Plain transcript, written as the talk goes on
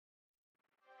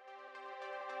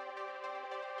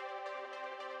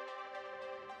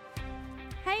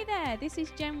Hey there, this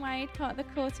is Jen Wade, part of the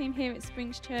core team here at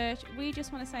Springs Church. We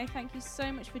just want to say thank you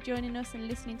so much for joining us and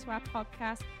listening to our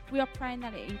podcast. We are praying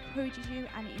that it encourages you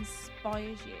and it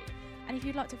inspires you. And if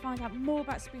you'd like to find out more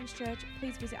about Springs Church,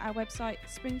 please visit our website,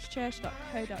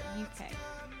 springschurch.co.uk.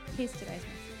 Here's today's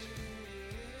message.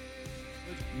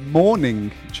 Good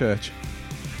morning, church.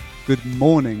 Good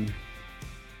morning.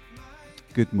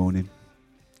 Good morning.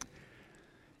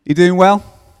 You doing well?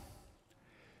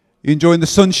 You enjoying the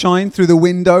sunshine through the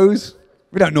windows?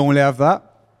 We don't normally have that.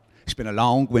 It's been a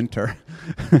long winter.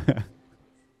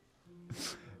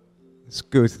 It's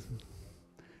good.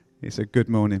 It's a good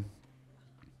morning.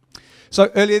 So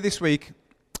earlier this week,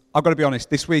 I've got to be honest,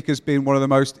 this week has been one of the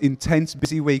most intense,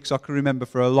 busy weeks I can remember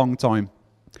for a long time.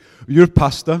 You're a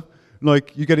pastor,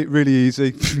 like you get it really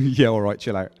easy. Yeah, all right,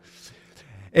 chill out.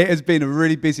 It has been a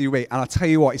really busy week, and I'll tell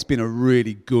you what, it's been a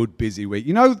really good busy week.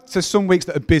 You know, there's some weeks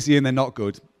that are busy and they're not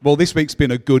good. Well, this week's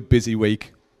been a good busy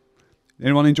week.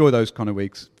 Anyone enjoy those kind of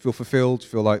weeks? Feel fulfilled?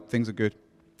 Feel like things are good?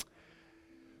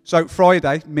 So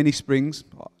Friday, Mini Springs,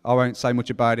 I won't say much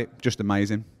about it, just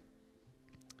amazing.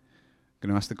 Going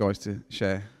to ask the guys to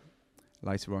share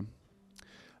later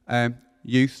on.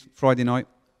 Youth, Friday night,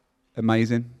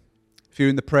 amazing. If you're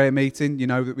in the prayer meeting, you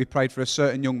know that we prayed for a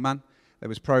certain young man. There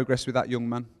was progress with that young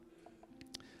man.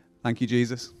 Thank you,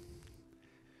 Jesus.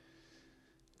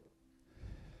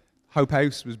 Hope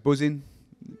House was buzzing.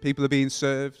 People are being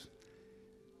served.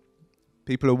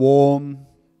 People are warm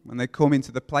when they come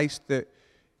into the place that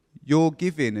your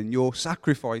giving and your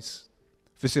sacrifice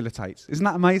facilitates. Isn't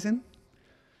that amazing?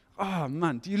 Oh,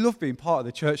 man, do you love being part of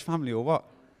the church family or what?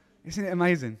 Isn't it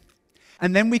amazing?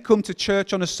 And then we come to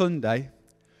church on a Sunday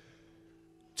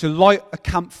to light a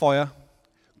campfire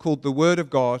called the Word of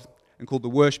God and called the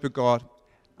Worship of God,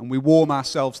 and we warm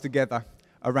ourselves together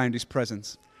around His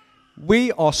presence.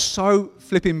 We are so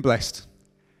flipping blessed.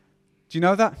 Do you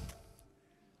know that?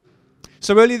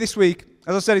 So earlier this week,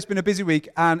 as I said, it's been a busy week,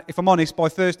 and if I'm honest, by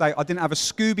Thursday, I didn't have a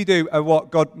Scooby-Doo of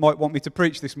what God might want me to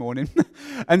preach this morning.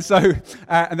 and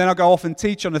then I go off and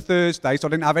teach on a Thursday, so I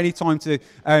didn't have any time to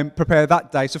prepare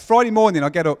that day. So Friday morning, I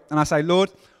get up and I say,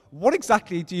 Lord, what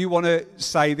exactly do you want to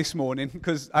say this morning?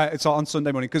 Because it's on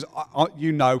Sunday morning. Because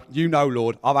you know,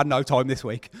 Lord, I've had no time this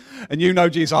week, and you know,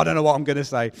 Jesus, I don't know what I'm going to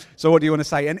say. So what do you want to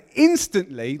say? And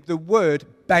instantly, the word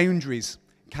boundaries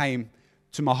came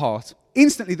to my heart.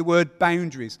 Instantly, the word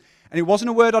boundaries, and it wasn't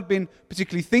a word I'd been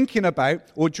particularly thinking about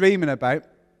or dreaming about,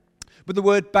 but the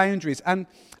word boundaries. And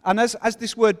as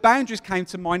this word boundaries came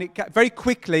to mind, very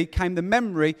quickly came the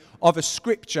memory of a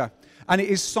scripture. And it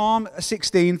is Psalm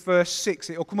 16, verse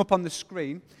 6. It will come up on the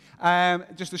screen.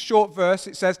 Just a short verse.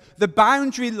 It says, "The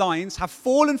boundary lines have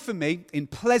fallen for me in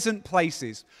pleasant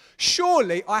places.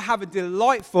 Surely I have a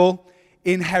delightful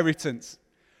inheritance."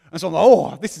 And so I'm like,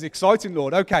 oh, this is exciting,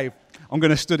 Lord. Okay, I'm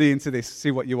going to study into this,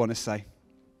 see what you want to say.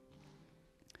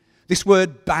 This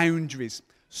word boundaries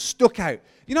stuck out.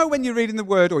 You know when you're reading the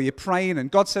word or you're praying and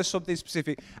God says something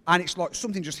specific and it's like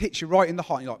something just hits you right in the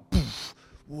heart and you're like,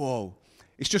 whoa.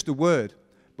 It's just a word,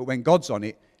 but when God's on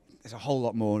it, there's a whole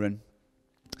lot more. And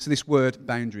so this word,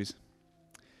 boundaries.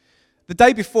 The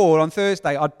day before, on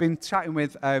Thursday, I'd been chatting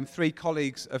with 3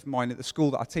 colleagues of mine at the school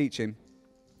that I teach in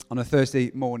on a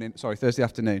Thursday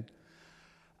afternoon.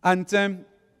 And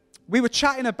we were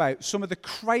chatting about some of the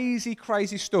crazy,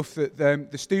 crazy stuff that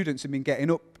the students have been getting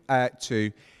up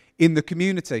to in the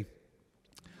community.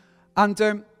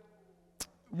 And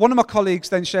one of my colleagues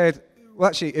then shared, well,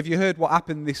 actually, have you heard what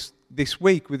happened this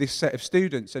week with this set of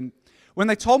students? And when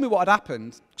they told me what had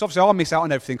happened, because obviously I'll miss out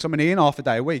on everything, because I'm only in half a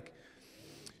day a week.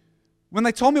 When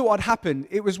they told me what had happened,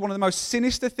 it was one of the most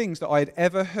sinister things that I had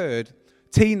ever heard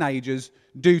teenagers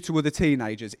do to other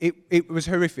teenagers. It was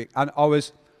horrific, and I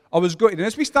was gutted. And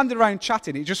as we stand around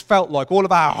chatting, it just felt like all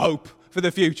of our hope for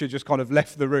the future just kind of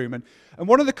left the room. And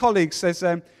one of the colleagues says,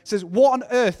 what on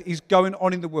earth is going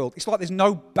on in the world? It's like there's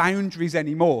no boundaries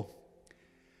anymore.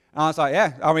 And I was like,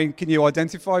 yeah, I mean, can you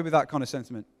identify with that kind of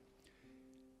sentiment?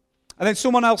 And then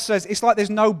someone else says, it's like there's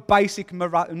no basic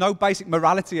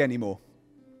morality anymore.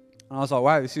 And I was like,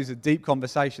 wow, this is a deep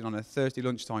conversation on a Thursday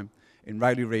lunchtime in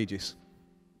Rowley Regis.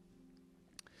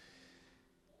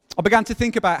 I began to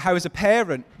think about how as a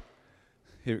parent,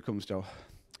 here it comes, Joel.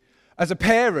 As a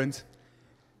parent,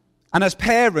 and as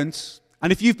parents,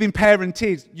 and if you've been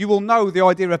parented, you will know the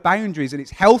idea of boundaries, and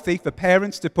it's healthy for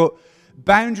parents to put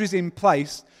boundaries in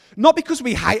place. Not because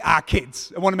we hate our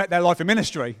kids and want to make their life a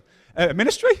ministry. A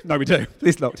ministry? No, we do.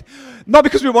 Please not. Not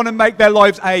because we want to make their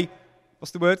lives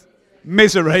what's the word?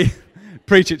 Misery.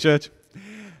 Preach it, church.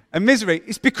 A misery.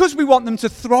 It's because we want them to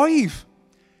thrive.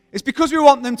 It's because we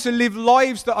want them to live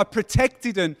lives that are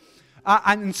protected and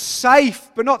and safe,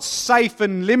 but not safe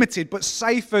and limited, but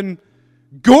safe and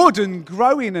good and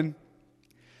growing. And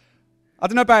I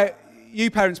don't know about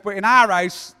you parents, but in our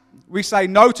house, we say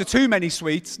no to too many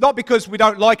sweets, not because we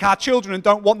don't like our children and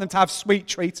don't want them to have sweet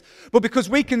treats, but because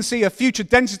we can see a future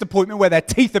dentist appointment where their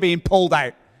teeth are being pulled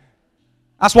out.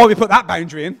 That's why we put that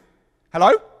boundary in.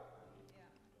 Hello?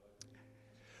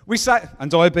 We say,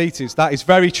 and diabetes, that is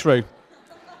very true.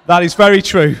 That is very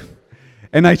true.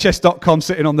 NHS.com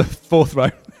sitting on the fourth row.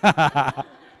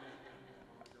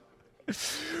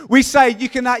 We say you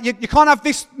can't have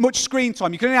this much screen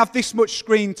time. You can only have this much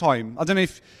screen time. I don't know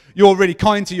if you're really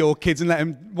kind to your kids and let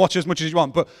them watch as much as you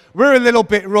want, but we're a little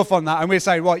bit rough on that, and we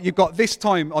say, right, you've got this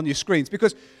time on your screens.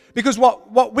 Because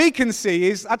what we can see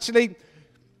is actually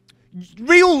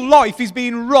real life is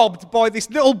being robbed by this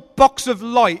little box of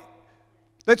light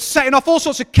that's setting off all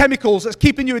sorts of chemicals that's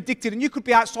keeping you addicted, and you could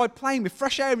be outside playing with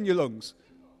fresh air in your lungs.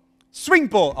 Swing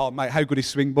ball. Oh, mate, how good is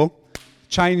swing ball?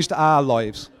 Changed our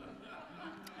lives.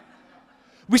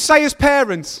 We say as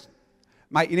parents,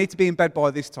 mate, you need to be in bed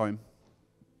by this time.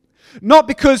 Not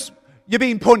because you're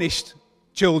being punished,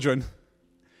 children,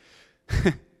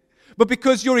 but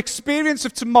because your experience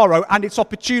of tomorrow and its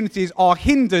opportunities are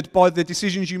hindered by the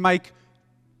decisions you make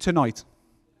tonight.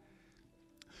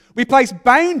 We place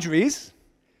boundaries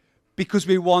because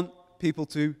we want people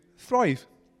to thrive.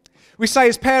 We say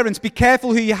as parents, be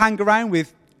careful who you hang around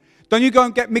with. Don't you go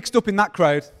and get mixed up in that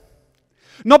crowd.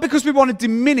 Not because we want to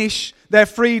diminish their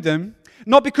freedom,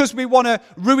 not because we want to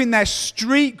ruin their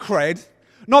street cred,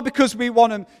 not because we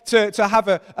want them to have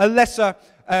a lesser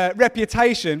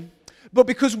reputation, but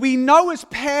because we know as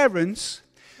parents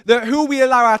that who we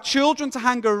allow our children to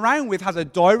hang around with has a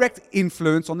direct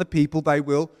influence on the people they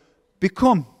will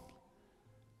become.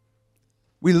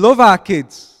 We love our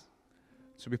kids,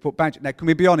 so we put boundaries. Now, can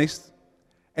we be honest?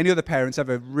 Any other parents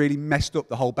ever really messed up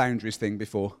the whole boundaries thing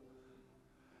before?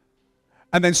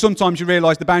 And then sometimes you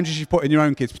realise the boundaries you've put in your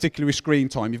own kids, particularly with screen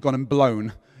time, you've gone and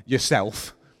blown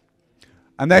yourself.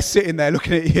 And they're sitting there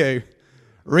looking at you,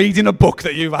 reading a book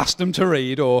that you've asked them to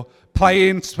read, or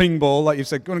playing swing ball like you've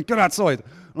said, go outside.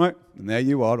 Right? And there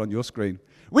you are on your screen.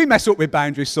 We mess up with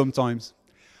boundaries sometimes.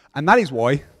 And that is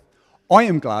why I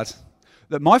am glad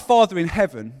that my Father in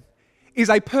heaven is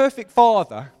a perfect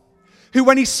Father who,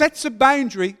 when he sets a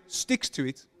boundary, sticks to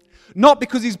it. Not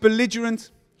because he's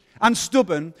belligerent and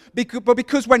stubborn, but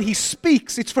because when he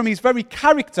speaks, it's from his very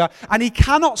character, and he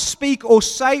cannot speak or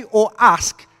say or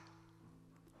ask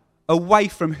away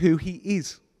from who he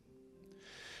is.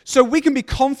 So we can be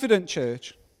confident,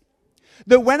 church,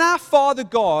 that when our Father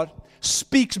God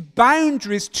speaks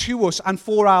boundaries to us and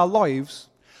for our lives,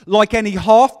 like any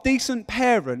half-decent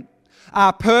parent,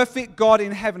 our perfect God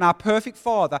in heaven, our perfect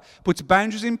Father, puts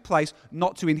boundaries in place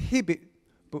not to inhibit,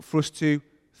 but for us to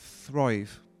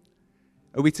thrive.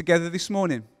 Are we together this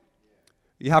morning?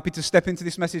 Are you happy to step into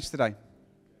this message today?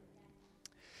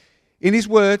 In his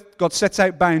word, God sets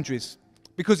out boundaries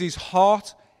because his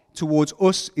heart towards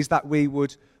us is that we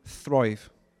would thrive.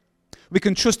 We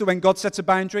can trust that when God sets a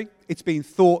boundary, it's been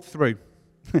thought through.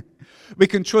 We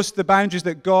can trust the boundaries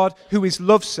that God, who is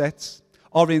love, sets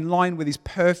are in line with his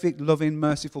perfect, loving,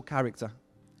 merciful character.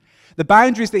 The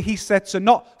boundaries that he sets are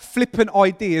not flippant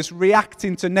ideas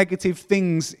reacting to negative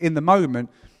things in the moment.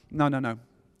 No.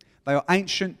 They are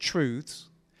ancient truths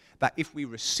that if we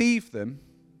receive them,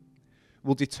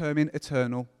 will determine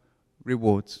eternal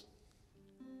rewards.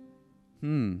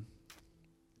 You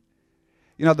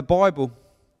know, the Bible,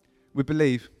 we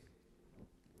believe,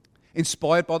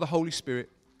 inspired by the Holy Spirit,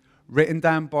 written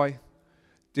down by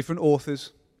different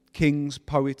authors, kings,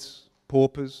 poets,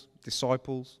 paupers,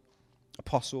 disciples,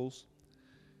 apostles.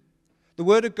 The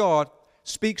Word of God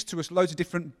speaks to us loads of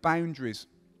different boundaries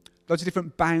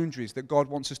that God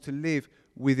wants us to live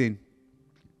within.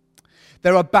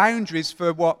 There are boundaries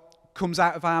for what comes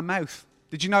out of our mouth.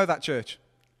 Did you know that, church?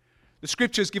 The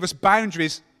Scriptures give us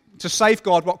boundaries to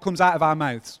safeguard what comes out of our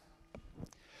mouths.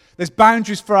 There's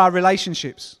boundaries for our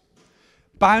relationships,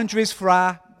 boundaries for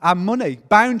our money,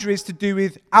 boundaries to do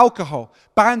with alcohol,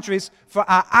 boundaries for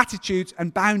our attitudes,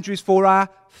 and boundaries for our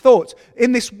thoughts.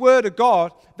 In this Word of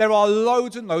God, there are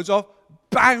loads and loads of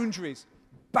boundaries.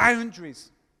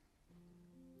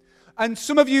 And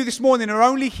some of you this morning are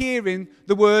only hearing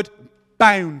the word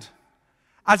bound,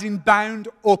 as in bound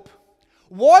up.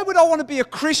 Why would I want to be a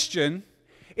Christian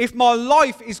if my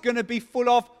life is going to be full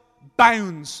of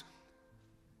bounds?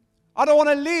 I don't want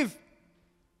to live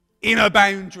in a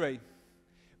boundary.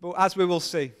 But as we will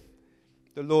see,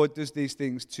 the Lord does these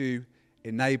things to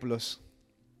enable us.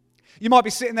 You might be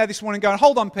sitting there this morning going,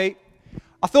 hold on, Pete.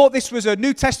 I thought this was a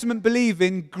New Testament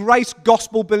believing, grace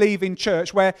gospel believing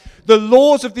church where the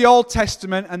laws of the Old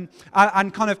Testament and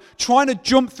kind of trying to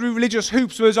jump through religious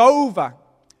hoops was over.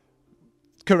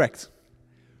 Correct.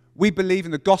 We believe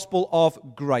in the gospel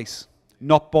of grace,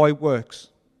 not by works.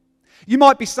 You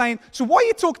might be saying, so why are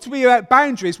you talking to me about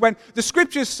boundaries when the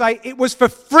scriptures say it was for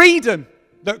freedom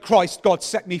that Christ God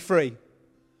set me free?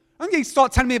 Don't you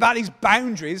start telling me about these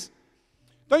boundaries.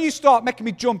 Don't you start making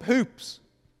me jump hoops.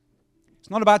 It's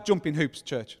not about jumping hoops,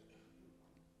 church.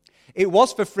 It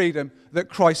was for freedom that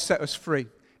Christ set us free.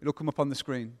 It'll come up on the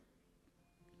screen.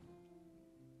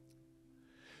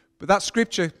 But that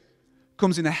scripture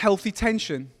comes in a healthy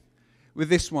tension with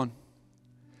this one.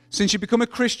 Since you become a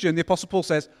Christian, the Apostle Paul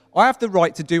says, I have the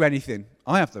right to do anything.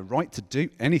 I have the right to do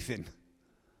anything.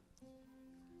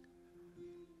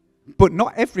 But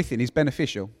not everything is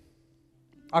beneficial.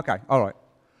 Okay, all right.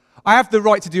 I have the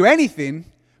right to do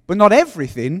anything, but not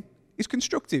everything is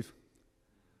constructive.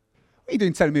 What are you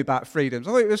doing telling me about freedoms?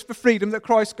 I thought it was for freedom that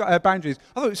Christ got boundaries.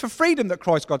 I thought it was for freedom that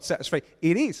Christ God set us free.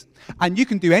 It is. And you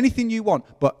can do anything you want,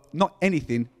 but not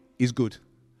anything is good.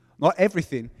 Not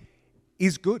everything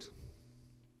is good.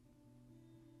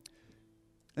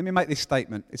 Let me make this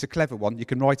statement. It's a clever one. You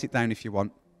can write it down if you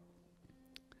want.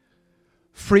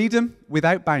 Freedom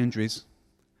without boundaries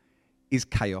is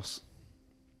chaos.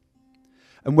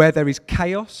 And where there is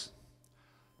chaos,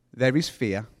 there is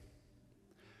fear.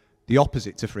 The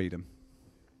opposite to freedom.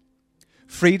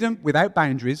 Freedom without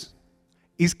boundaries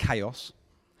is chaos.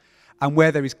 And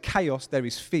where there is chaos, there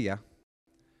is fear.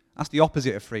 That's the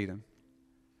opposite of freedom.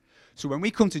 So when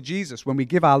we come to Jesus, when we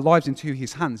give our lives into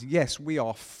his hands, yes, we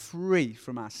are free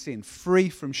from our sin, free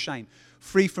from shame,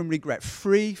 free from regret,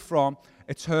 free from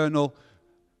eternal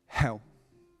hell.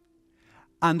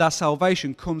 And our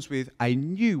salvation comes with a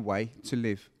new way to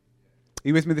live. Are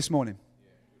you with me this morning?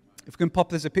 If we can pop,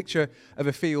 there's a picture of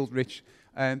a field, Rich,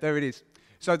 and there it is.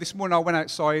 So this morning I went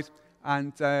outside,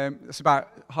 and it's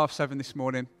about 7:30 this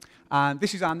morning, and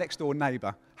this is our next door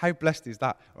neighbour. How blessed is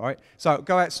that, right? So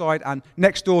go outside, and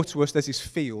next door to us there's this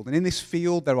field, and in this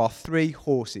field there are 3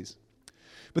 horses.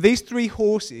 But these 3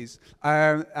 horses,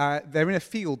 they're in a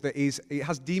field that it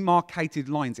has demarcated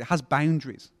lines, it has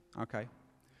boundaries, okay?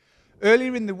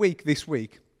 Earlier in the week, this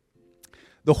week,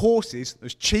 the horses,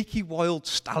 those cheeky wild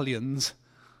stallions,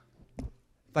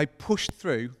 they pushed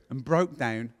through and broke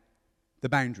down the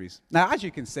boundaries. Now, as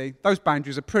you can see, those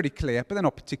boundaries are pretty clear, but they're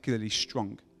not particularly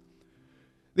strong.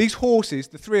 These horses,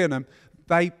 the 3 of them,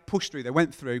 they pushed through, they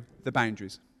went through the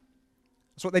boundaries.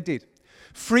 That's what they did.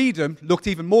 Freedom looked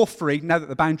even more free now that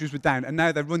the boundaries were down, and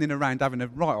now they're running around having a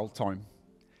right old time.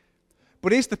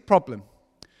 But here's the problem.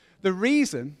 The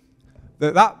reason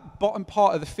that bottom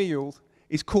part of the field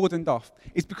is cordoned off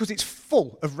is because it's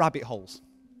full of rabbit holes.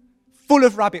 Full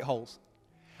of rabbit holes.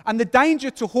 And the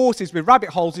danger to horses with rabbit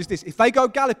holes is this. If they go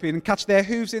galloping and catch their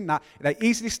hooves in that, they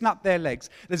easily snap their legs.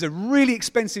 There's a really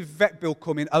expensive vet bill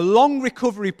coming, a long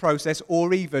recovery process,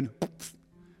 or even...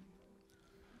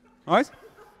 Right?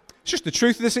 It's just the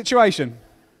truth of the situation.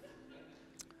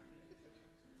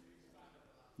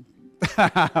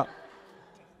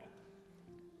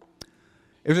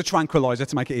 It was a tranquilizer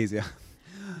to make it easier.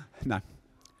 No.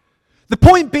 The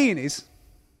point being is,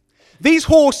 these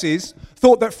horses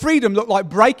thought that freedom looked like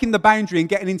breaking the boundary and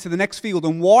getting into the next field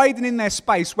and widening their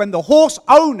space when the horse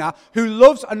owner, who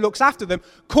loves and looks after them,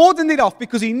 cordoned it off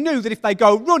because he knew that if they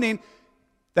go running,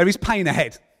 there is pain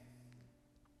ahead.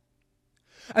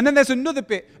 And then there's another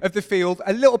bit of the field,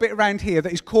 a little bit around here,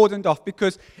 that is cordoned off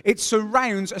because it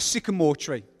surrounds a sycamore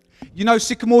tree. You know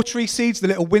sycamore tree seeds, the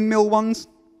little windmill ones?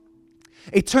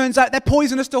 It turns out they're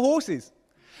poisonous to horses.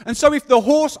 And so if the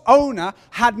horse owner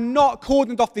had not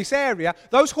cordoned off this area,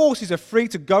 those horses are free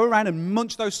to go around and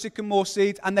munch those sycamore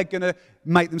seeds, and they're going to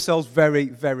make themselves very,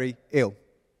 very ill.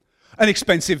 An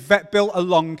expensive vet bill, a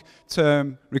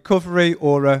long-term recovery,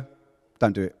 or a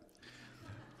don't do it.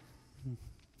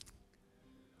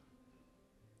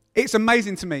 It's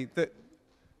amazing to me that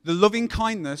the loving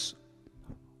kindness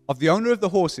of the owner of the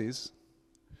horses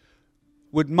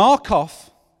would mark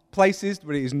off places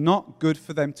where it is not good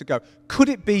for them to go. Could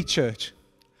it be, church?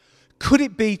 Could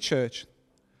it be, church,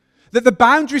 that the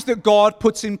boundaries that God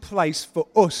puts in place for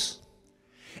us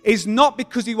is not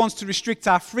because he wants to restrict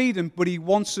our freedom, but he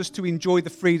wants us to enjoy the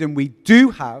freedom we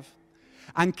do have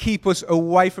and keep us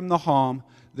away from the harm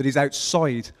that is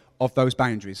outside of those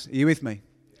boundaries? Are you with me?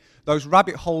 Those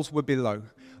rabbit holes were below.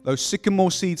 Those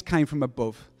sycamore seeds came from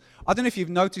above. I don't know if you've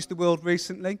noticed the world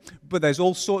recently, but there's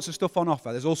all sorts of stuff on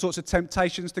offer. There's all sorts of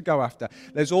temptations to go after.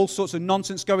 There's all sorts of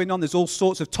nonsense going on. There's all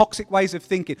sorts of toxic ways of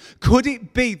thinking. Could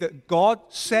it be that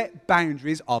God-set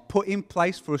boundaries are put in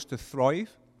place for us to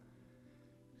thrive?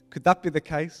 Could that be the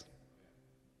case?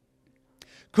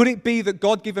 Could it be that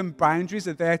God-given boundaries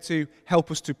are there to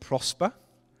help us to prosper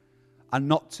and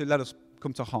not to let us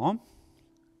come to harm?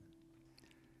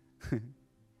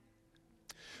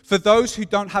 For those who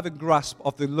don't have a grasp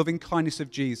of the loving kindness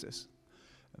of Jesus,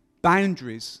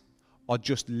 boundaries are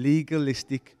just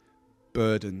legalistic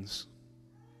burdens.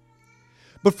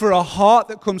 But for a heart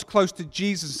that comes close to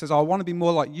Jesus and says, I want to be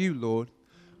more like you, Lord,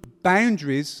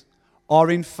 boundaries are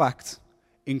in fact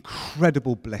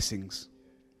incredible blessings.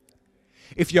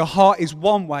 If your heart is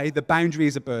one way, the boundary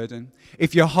is a burden.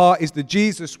 If your heart is the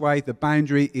Jesus way, the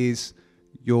boundary is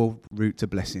your route to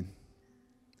blessing.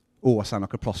 Oh, I sound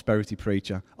like a prosperity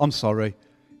preacher. I'm sorry.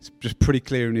 It's just pretty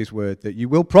clear in his word that you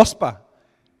will prosper.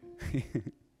 I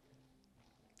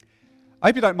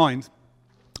hope you don't mind.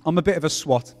 I'm a bit of a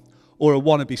swot, or a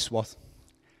wannabe swot.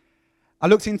 I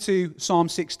looked into Psalm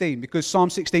 16 because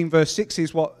Psalm 16 verse 6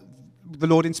 is what the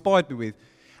Lord inspired me with.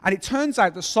 And it turns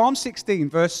out that Psalm 16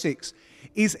 verse 6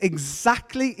 is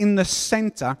exactly in the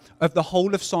center of the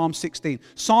whole of Psalm 16.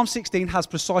 Psalm 16 has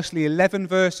precisely 11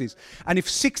 verses. And if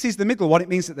 6 is the middle one, it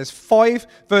means that there's 5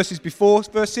 verses before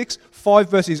verse 6, 5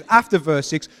 verses after verse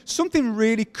 6. Something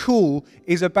really cool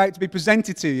is about to be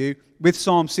presented to you with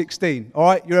Psalm 16. All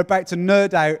right? You're about to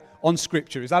nerd out on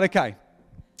Scripture. Is that okay?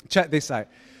 Check this out.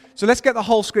 So let's get the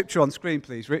whole Scripture on screen,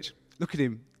 please, Rich. Look at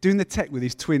him doing the tech with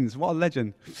his twins. What a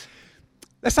legend.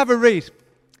 Let's have a read.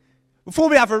 Before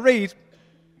we have a read,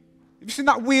 have you seen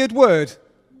that weird word?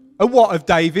 A what of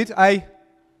David? A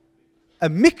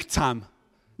miktam.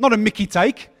 Not a Mickey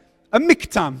take. A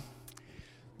miktam.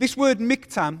 This word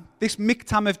miktam, this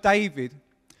miktam of David,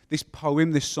 this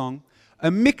poem, this song, a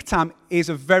miktam is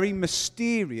a very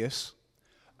mysterious,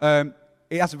 it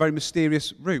has a very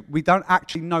mysterious root. We don't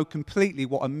actually know completely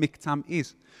what a miktam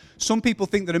is. Some people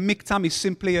think that a miktam is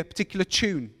simply a particular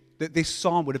tune that this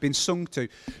psalm would have been sung to.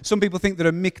 Some people think that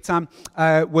a miktam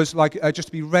was like just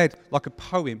to be read like a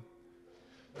poem.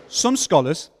 Some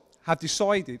scholars have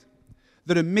decided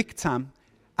that a miktam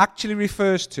actually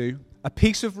refers to a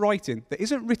piece of writing that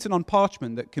isn't written on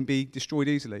parchment that can be destroyed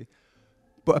easily,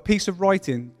 but a piece of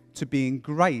writing to be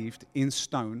engraved in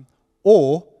stone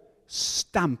or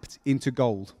stamped into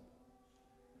gold.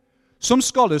 Some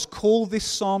scholars call this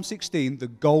Psalm 16 the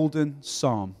Golden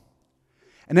Psalm.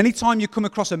 And anytime you come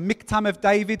across a miktam of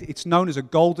David, it's known as a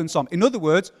golden psalm. In other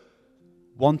words,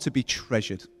 one to be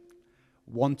treasured,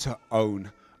 one to own,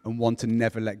 and one to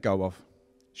never let go of.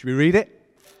 Should we read it?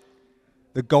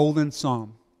 The golden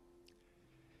psalm.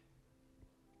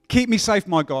 Keep me safe,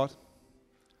 my God,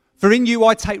 for in you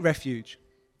I take refuge.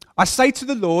 I say to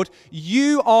the Lord,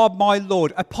 you are my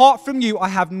Lord. Apart from you, I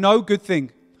have no good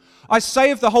thing. I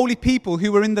say of the holy people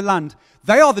who are in the land,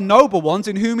 they are the noble ones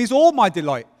in whom is all my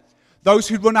delight. Those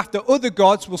who run after other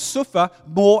gods will suffer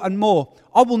more and more.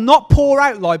 I will not pour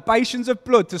out libations of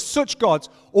blood to such gods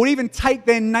or even take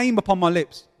their name upon my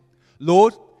lips.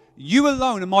 Lord, you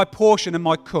alone are my portion and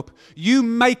my cup. You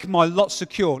make my lot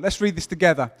secure. Let's read this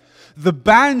together. The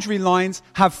boundary lines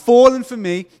have fallen for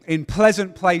me in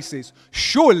pleasant places.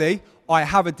 Surely I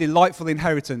have a delightful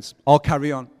inheritance. I'll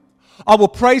carry on. I will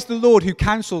praise the Lord who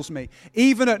counsels me.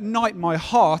 Even at night my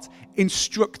heart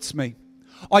instructs me.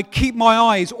 I keep my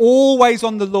eyes always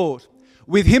on the Lord.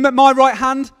 With him at my right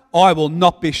hand, I will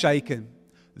not be shaken.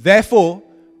 Therefore,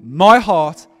 my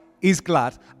heart is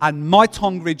glad and my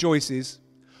tongue rejoices.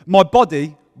 My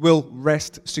body will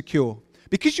rest secure.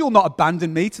 Because you'll not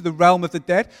abandon me to the realm of the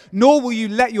dead, nor will you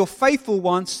let your faithful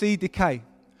one see decay.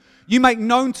 You make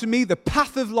known to me the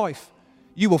path of life.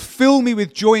 You will fill me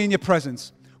with joy in your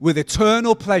presence, with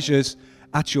eternal pleasures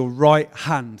at your right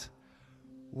hand.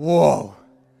 Whoa.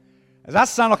 Does that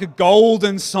sound like a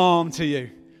golden psalm to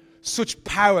you? Such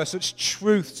power, such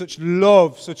truth, such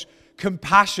love, such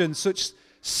compassion, such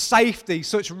safety,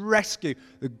 such rescue.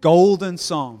 The golden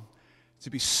psalm to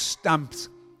be stamped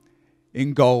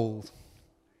in gold,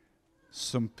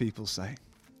 some people say.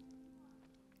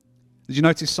 Did you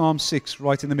notice Psalm 6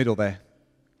 right in the middle there?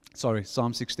 Sorry,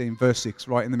 Psalm 16, verse 6,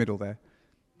 right in the middle there.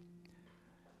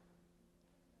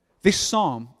 This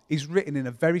psalm is written in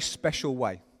a very special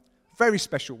way. Very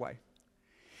special way.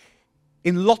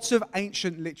 In lots of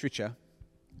ancient literature,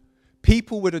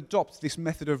 people would adopt this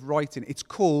method of writing. It's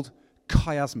called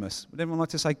chiasmus. Would anyone like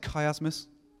to say chiasmus?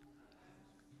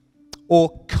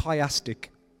 Or chiastic.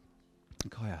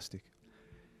 Chiastic.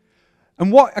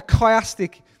 And what a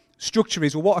chiastic structure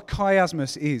is, or what a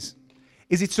chiasmus is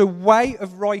it's a way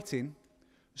of writing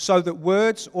so that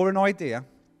words or an idea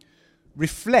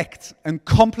reflect and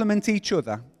complement each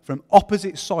other from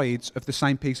opposite sides of the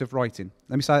same piece of writing.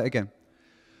 Let me say it again.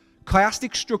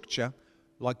 Chiastic structure,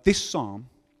 like this psalm,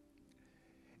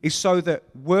 is so that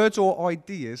words or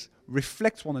ideas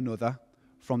reflect one another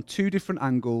from two different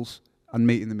angles and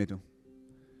meet in the middle.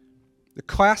 The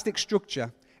chiastic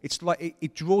structure, it's like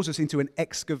it draws us into an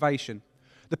excavation.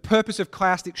 The purpose of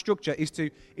chiastic structure is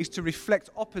to reflect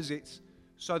opposites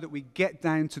so that we get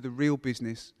down to the real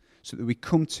business, so that we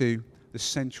come to the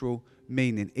central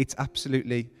meaning. It's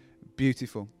absolutely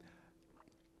beautiful.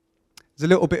 There's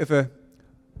a little bit of a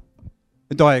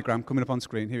diagram coming up on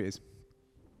screen. Here it is.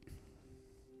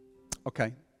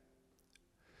 Okay.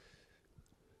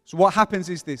 So what happens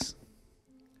is this.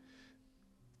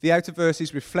 The outer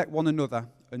verses reflect one another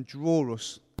and draw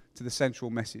us to the central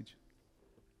message.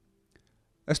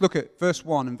 Let's look at verse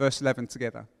 1 and verse 11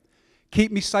 together.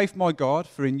 Keep me safe, my God,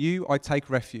 for in you I take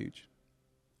refuge.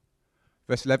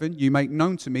 Verse 11, you make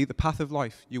known to me the path of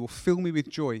life. You will fill me with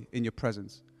joy in your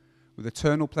presence, with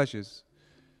eternal pleasures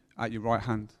at your right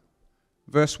hand.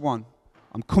 Verse 1,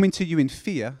 I'm coming to you in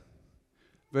fear.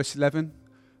 Verse 11,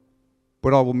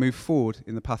 but I will move forward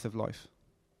in the path of life.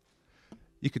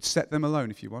 You could set them alone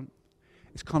if you want.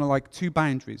 It's kind of like two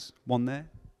boundaries, one there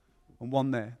and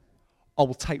one there. I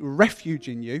will take refuge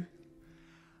in you,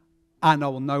 and I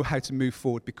will know how to move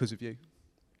forward because of you.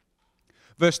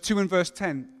 Verse 2 and verse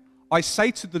 10, I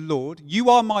say to the Lord, you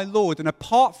are my Lord, and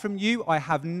apart from you I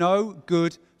have no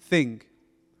good thing.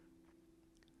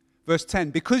 Verse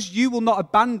 10, because you will not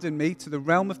abandon me to the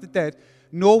realm of the dead,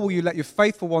 nor will you let your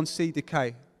faithful one see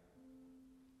decay.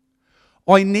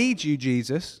 I need you,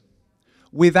 Jesus.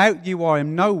 Without you I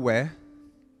am nowhere,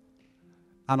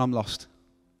 and I'm lost.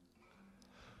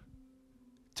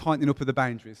 Tightening up of the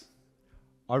boundaries.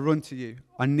 I run to you.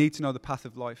 I need to know the path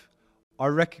of life. I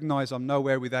recognize I'm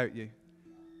nowhere without you.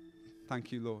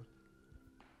 Thank you, Lord.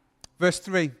 Verse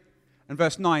 3 and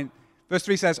verse 9. Verse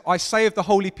 3 says, I say of the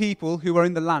holy people who are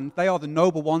in the land, they are the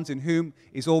noble ones in whom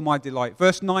is all my delight.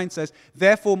 Verse 9 says,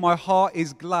 therefore my heart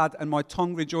is glad and my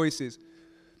tongue rejoices.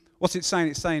 What's it saying?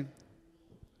 It's saying,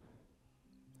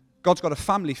 God's got a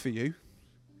family for you.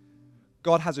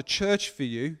 God has a church for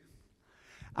you.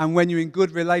 And when you're in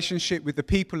good relationship with the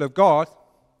people of God,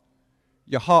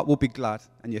 your heart will be glad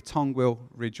and your tongue will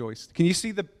rejoice. Can you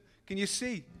see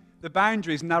the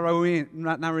boundaries narrowing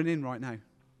in right now?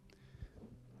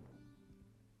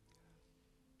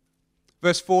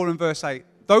 Verse 4 and verse 8.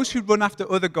 Those who run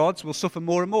after other gods will suffer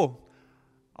more and more.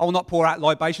 I will not pour out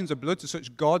libations of blood to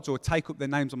such gods or take up their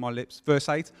names on my lips. Verse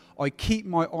 8. I keep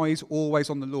my eyes always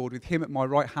on the Lord. With him at my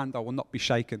right hand I will not be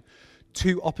shaken.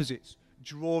 Two opposites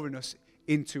drawing us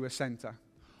into a center.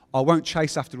 I won't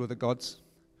chase after other gods.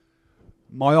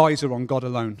 My eyes are on God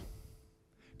alone.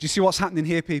 Do you see what's happening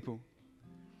here, people?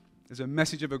 There's a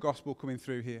message of a gospel coming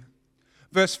through here.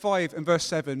 Verse 5 and verse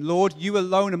 7. Lord, you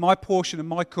alone are my portion and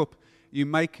my cup. You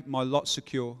make my lot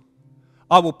secure.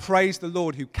 I will praise the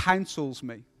Lord who counsels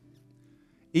me.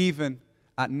 Even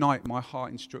at night my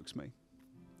heart instructs me.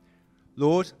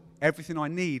 Lord, everything I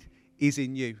need is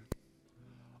in you.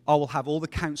 I will have all the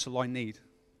counsel I need.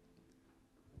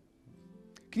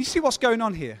 Can you see what's going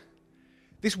on here?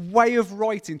 This way of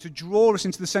writing to draw us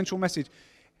into the central message.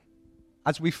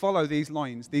 As we follow these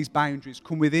lines, these boundaries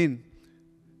come within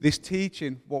this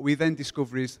teaching, what we then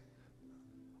discover is,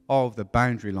 oh, the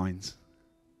boundary lines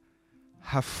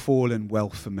have fallen well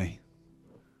for me.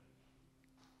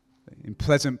 In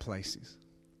pleasant places.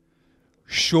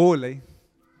 Surely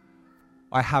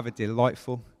I have a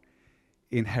delightful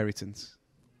inheritance.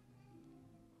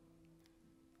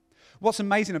 What's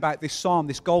amazing about this psalm,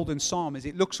 this golden psalm, is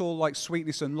it looks all like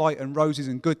sweetness and light and roses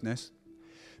and goodness.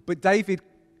 But David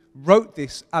wrote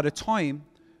this at a time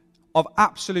of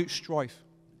absolute strife.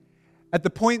 At the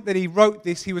point that he wrote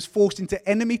this, he was forced into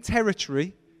enemy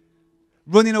territory,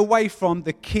 running away from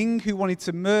the king who wanted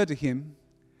to murder him.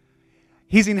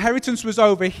 His inheritance was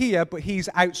over here, but he's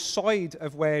outside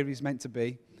of where he's meant to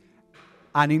be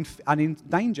and in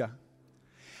danger.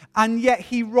 And yet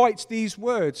he writes these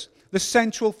words, the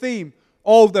central theme.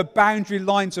 Oh, the boundary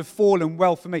lines have fallen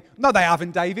well for me. No, they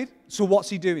haven't, David. So what's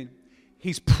he doing?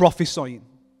 He's prophesying.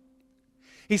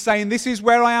 He's saying, this is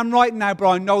where I am right now, but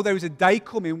I know there is a day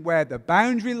coming where the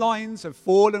boundary lines have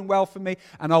fallen well for me,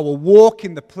 and I will walk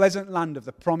in the pleasant land of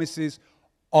the promises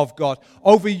of God.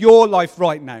 Over your life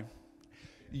right now.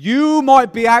 You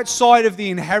might be outside of the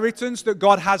inheritance that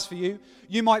God has for you.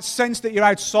 You might sense that you're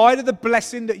outside of the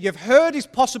blessing that you've heard is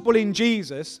possible in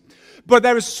Jesus. But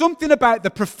there is something about the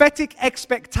prophetic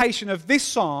expectation of this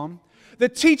psalm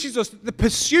that teaches us that the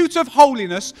pursuit of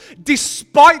holiness,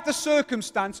 despite the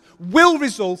circumstance, will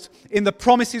result in the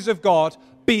promises of God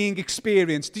being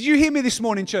experienced. Did you hear me this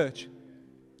morning, church?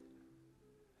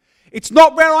 It's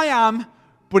not where I am,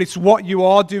 but it's what you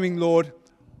are doing, Lord.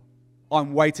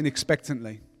 I'm waiting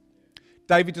expectantly.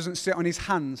 David doesn't sit on his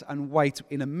hands and wait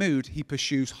in a mood. He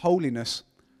pursues holiness.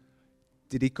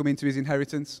 Did he come into his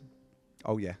inheritance?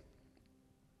 Oh, yeah.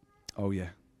 Oh, yeah.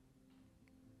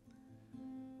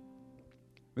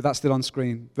 With that still on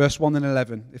screen, verse 1 and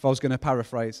 11, if I was going to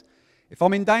paraphrase. If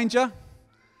I'm in danger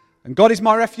and God is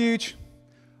my refuge,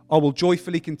 I will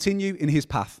joyfully continue in his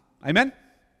path. Amen?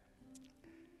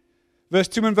 Verse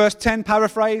 2 and verse 10,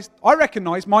 paraphrased. I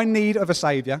recognize my need of a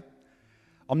saviour.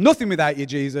 I'm nothing without you,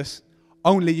 Jesus.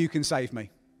 Only you can save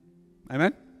me.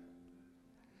 Amen?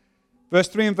 Verse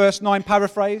 3 and verse 9,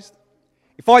 paraphrased.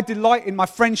 If I delight in my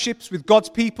friendships with God's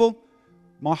people,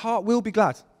 my heart will be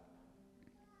glad.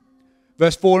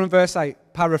 Verse 4 and verse 8,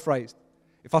 paraphrased.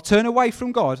 If I turn away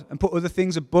from God and put other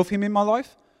things above him in my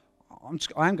life,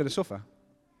 I am going to suffer.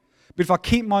 But if I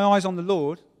keep my eyes on the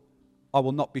Lord, I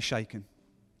will not be shaken.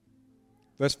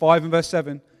 Verse 5 and verse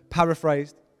 7,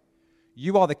 paraphrased.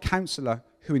 You are the counselor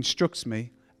who instructs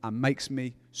me and makes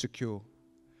me secure.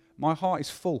 My heart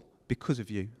is full because of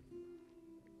you.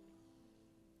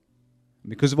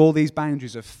 And because of all these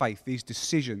boundaries of faith, these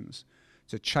decisions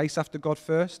to chase after God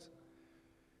first,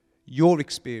 your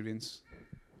experience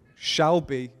shall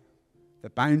be the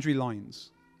boundary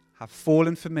lines have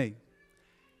fallen for me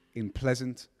in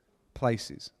pleasant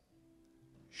places.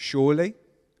 Surely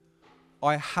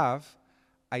I have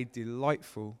a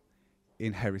delightful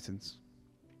inheritance.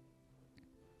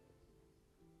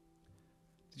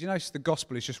 Did you notice the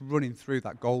gospel is just running through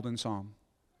that golden psalm?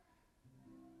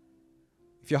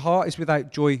 If your heart is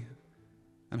without joy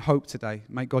and hope today,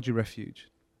 make God your refuge.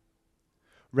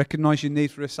 Recognize your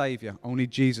need for a saviour. Only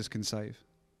Jesus can save.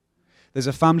 There's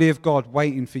a family of God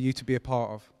waiting for you to be a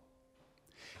part of.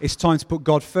 It's time to put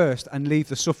God first and leave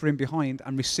the suffering behind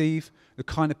and receive the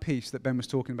kind of peace that Ben was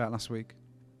talking about last week.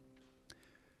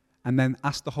 And then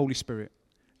ask the Holy Spirit,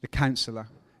 the counsellor,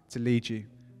 to lead you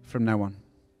from now on.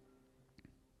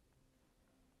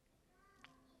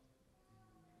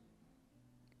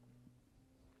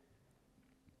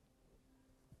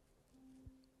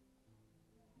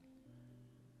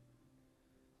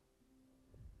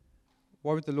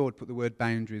 Why would the Lord put the word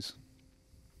boundaries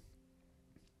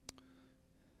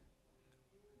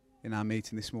in our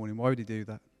meeting this morning? Why would he do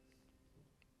that?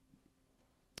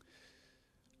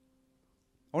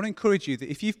 I want to encourage you that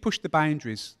if you've pushed the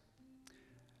boundaries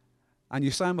and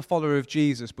you say I'm a follower of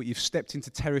Jesus, but you've stepped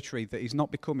into territory that is not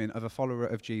becoming of a follower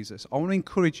of Jesus, I want to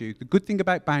encourage you, the good thing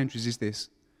about boundaries is this.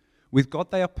 With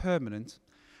God they are permanent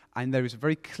and there is a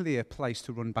very clear place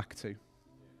to run back to.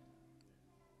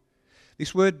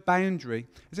 This word boundary,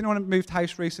 has anyone moved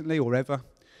house recently or ever?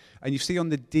 And you see on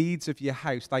the deeds of your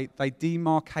house, they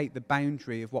demarcate the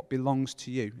boundary of what belongs to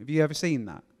you. Have you ever seen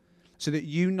that? So that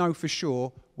you know for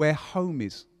sure where home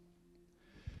is.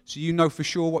 So you know for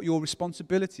sure what your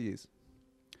responsibility is.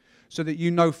 So that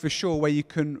you know for sure where you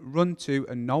can run to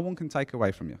and no one can take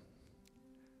away from you.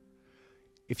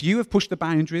 If you have pushed the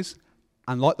boundaries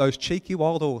and like those cheeky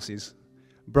wild horses,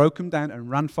 broke them down and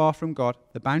ran far from God,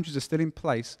 the boundaries are still in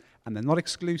place and they're not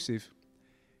exclusive.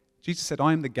 Jesus said,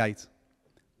 I am the gate.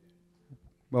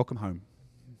 Welcome home.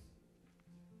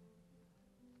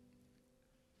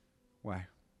 Wow.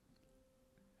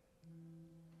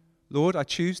 Lord, I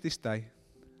choose this day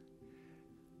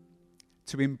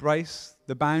to embrace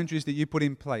the boundaries that you put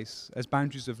in place as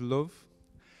boundaries of love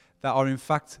that are in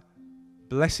fact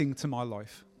blessing to my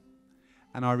life.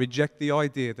 And I reject the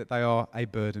idea that they are a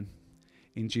burden.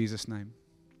 In Jesus' name.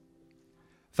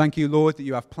 Thank you, Lord, that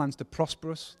you have plans to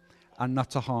prosper us and not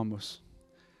to harm us.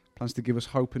 Plans to give us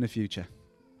hope in the future.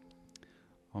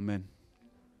 Amen.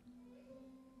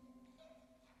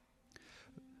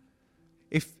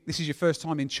 If this is your first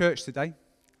time in church today,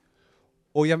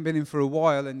 or you haven't been in for a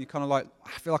while and you're kind of like,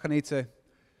 I feel like I need to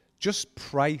just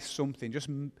pray something, just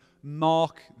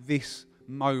mark this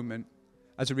moment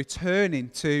as a returning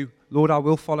to, Lord, I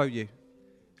will follow you.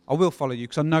 I will follow you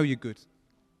because I know you're good.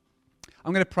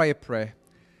 I'm going to pray a prayer.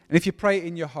 And if you pray it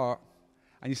in your heart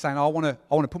and you're saying, I want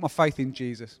to put my faith in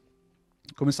Jesus,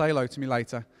 come and say hello to me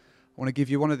later. I want to give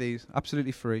you one of these,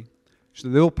 absolutely free. Just a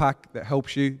little pack that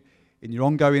helps you in your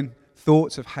ongoing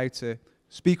thoughts of how to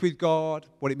speak with God,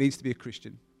 what it means to be a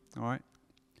Christian. All right?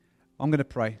 I'm going to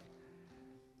pray.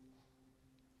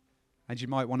 And you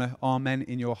might want to amen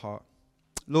in your heart.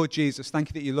 Lord Jesus, thank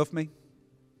you that you love me.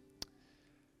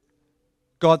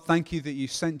 God, thank you that you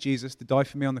sent Jesus to die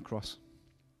for me on the cross.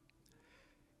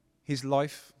 His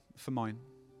life for mine.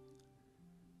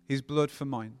 His blood for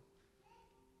mine.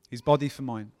 His body for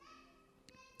mine.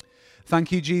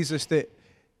 Thank you, Jesus, that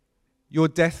your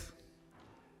death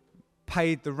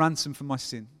paid the ransom for my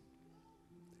sin.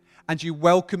 And you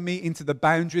welcome me into the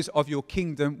boundaries of your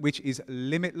kingdom, which is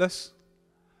limitless,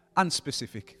 and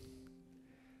specific.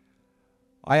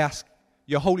 I ask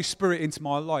your Holy Spirit into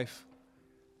my life.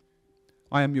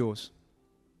 I am yours.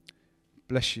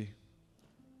 Bless you.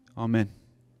 Amen.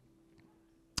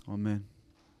 Amen.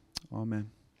 Amen.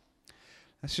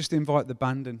 Let's just invite the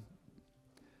band, and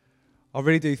I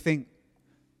really do think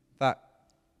that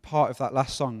part of that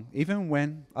last song, even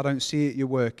when I don't see it, you're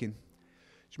working. Do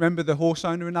you remember the horse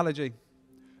owner analogy?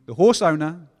 The horse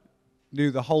owner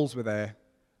knew the holes were there.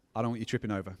 I don't want you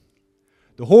tripping over.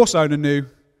 The horse owner knew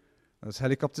those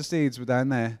helicopter seeds were down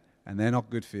there and they're not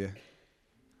good for you.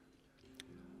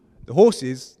 The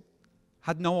horses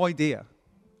had no idea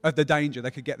of the danger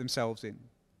they could get themselves in,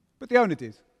 but the owner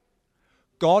did.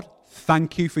 God,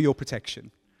 thank you for your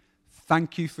protection.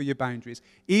 Thank you for your boundaries.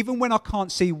 Even when I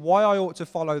can't see why I ought to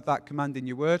follow that command in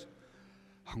your word,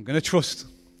 I'm going to trust.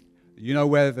 You know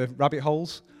where the rabbit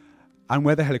holes and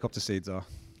where the helicopter seeds are.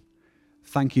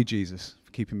 Thank you, Jesus,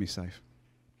 for keeping me safe.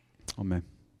 Amen.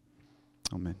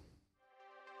 Amen.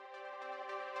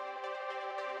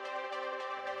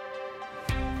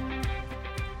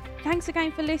 Thanks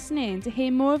again for listening. To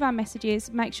hear more of our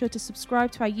messages, make sure to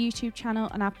subscribe to our YouTube channel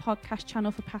and our podcast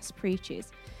channel for past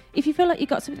preachers. If you feel like you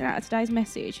got something out of today's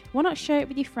message, why not share it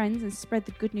with your friends and spread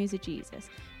the good news of Jesus?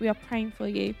 We are praying for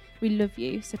you. We love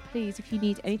you. So please, if you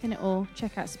need anything at all,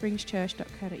 check out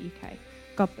springschurch.co.uk.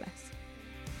 God bless.